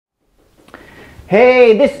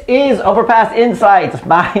Hey, this is Overpass Insights.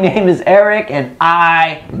 My name is Eric and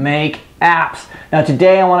I make apps. Now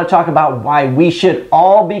today I want to talk about why we should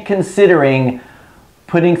all be considering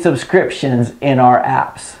putting subscriptions in our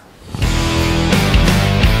apps.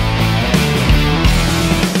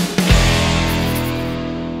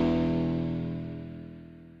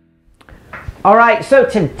 All right, so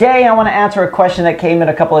today I want to answer a question that came in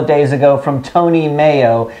a couple of days ago from Tony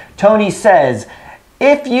Mayo. Tony says,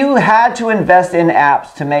 if you had to invest in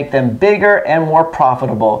apps to make them bigger and more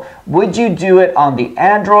profitable, would you do it on the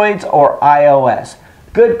Androids or iOS?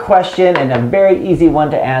 Good question and a very easy one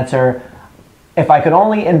to answer. If I could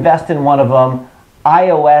only invest in one of them,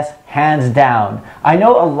 iOS hands down. I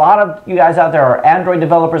know a lot of you guys out there are Android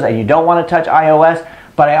developers and you don't want to touch iOS,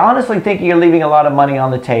 but I honestly think you're leaving a lot of money on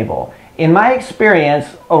the table. In my experience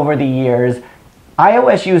over the years,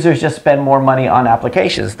 iOS users just spend more money on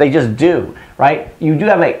applications. They just do, right? You do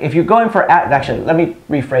have if you're going for, actually, let me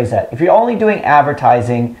rephrase that. If you're only doing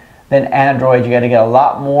advertising, then Android, you're going to get a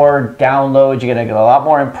lot more downloads, you're going to get a lot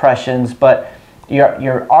more impressions, but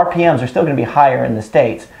your RPMs are still going to be higher in the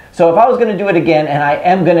States. So if I was going to do it again, and I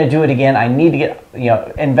am going to do it again, I need to get,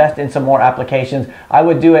 invest in some more applications. I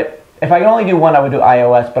would do it, if I could only do one, I would do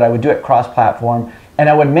iOS, but I would do it cross-platform, and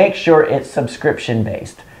I would make sure it's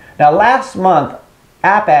subscription-based. Now last month,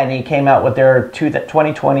 App Annie came out with their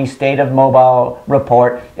 2020 State of Mobile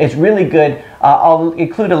report. It's really good. I'll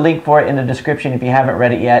include a link for it in the description if you haven't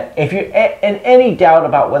read it yet. If you're in any doubt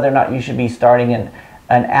about whether or not you should be starting an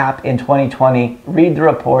app in 2020, read the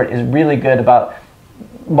report. It's really good about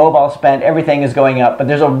mobile spend. Everything is going up, but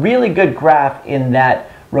there's a really good graph in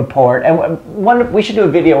that report. And we should do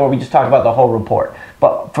a video where we just talk about the whole report.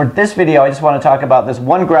 But for this video, I just want to talk about this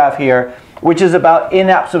one graph here, which is about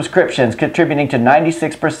in-app subscriptions contributing to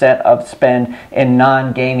 96% of spend in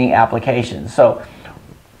non-gaming applications. So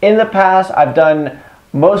in the past, I've done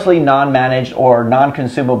mostly non-managed or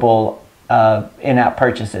non-consumable in-app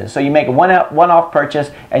purchases. So you make a one-off purchase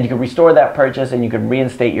and you can restore that purchase and you can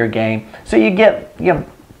reinstate your game. So you get,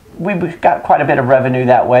 we've got quite a bit of revenue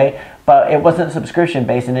that way, but it wasn't subscription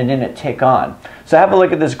based and it didn't tick on. So have a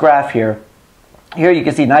look at this graph here. Here you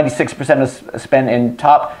can see 96% of spend in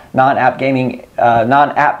top non-gaming apps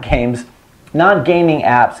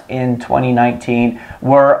in 2019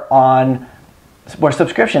 were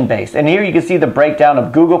subscription based. And here you can see the breakdown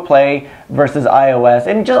of Google Play versus iOS.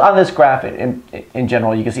 And just on this graph in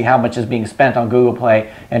general, you can see how much is being spent on Google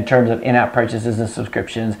Play in terms of in-app purchases and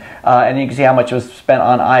subscriptions. And you can see how much was spent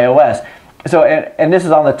on iOS. So, and this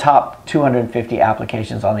is on the top 250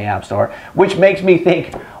 applications on the App Store, which makes me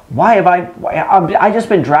think, why have I just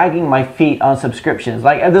been dragging my feet on subscriptions?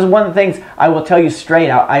 Like, this is one of the things I will tell you straight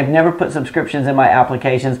out. I've never put subscriptions in my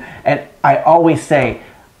applications, and I always say,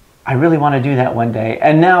 I really want to do that one day.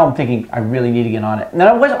 And now I'm thinking, I really need to get on it.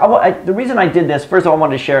 Now, the reason I did this, first of all, I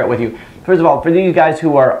wanted to share it with you. First of all, for you guys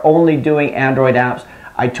who are only doing Android apps,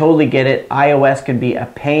 I totally get it. iOS can be a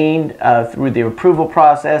pain through the approval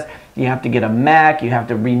process. You have to get a Mac, you have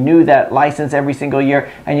to renew that license every single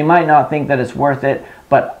year, and you might not think that it's worth it,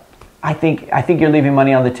 but I think you're leaving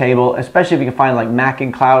money on the table, especially if you can find like Mac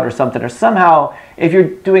and Cloud or something, or somehow, if you're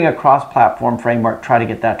doing a cross-platform framework, try to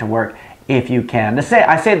get that to work if you can. I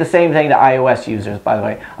say the same thing to iOS users, by the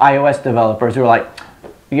way, iOS developers who are like,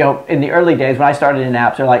 in the early days when I started in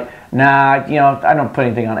apps, they're like, nah, I don't put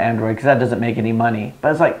anything on Android because that doesn't make any money.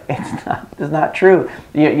 But it's like, it's not true.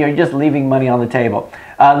 You're just leaving money on the table.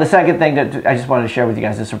 The second thing that I just wanted to share with you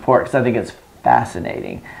guys is this report because I think it's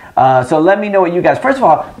fascinating. So let me know what you guys, first of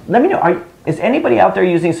all, let me know, is anybody out there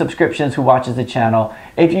using subscriptions who watches the channel?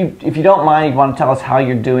 If you don't mind, you want to tell us how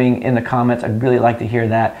you're doing in the comments, I'd really like to hear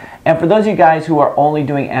that. And for those of you guys who are only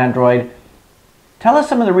doing Android, tell us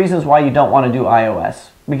some of the reasons why you don't want to do iOS.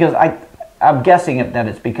 Because I'm guessing that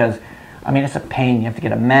it's because, it's a pain. You have to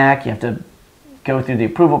get a Mac, you have to go through the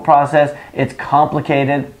approval process, it's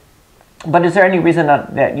complicated. But is there any reason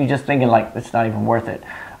that you're just thinking like, it's not even worth it?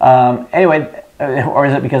 Anyway, or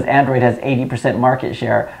is it because Android has 80% market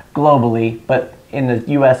share globally, but in the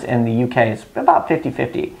US and the UK it's about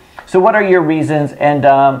 50-50. So what are your reasons? And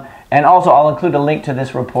also I'll include a link to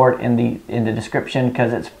this report in the description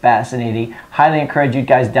because it's fascinating. Highly encourage you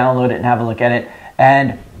guys download it and have a look at it.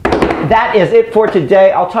 And that is it for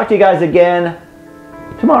today. I'll talk to you guys again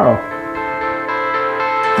tomorrow.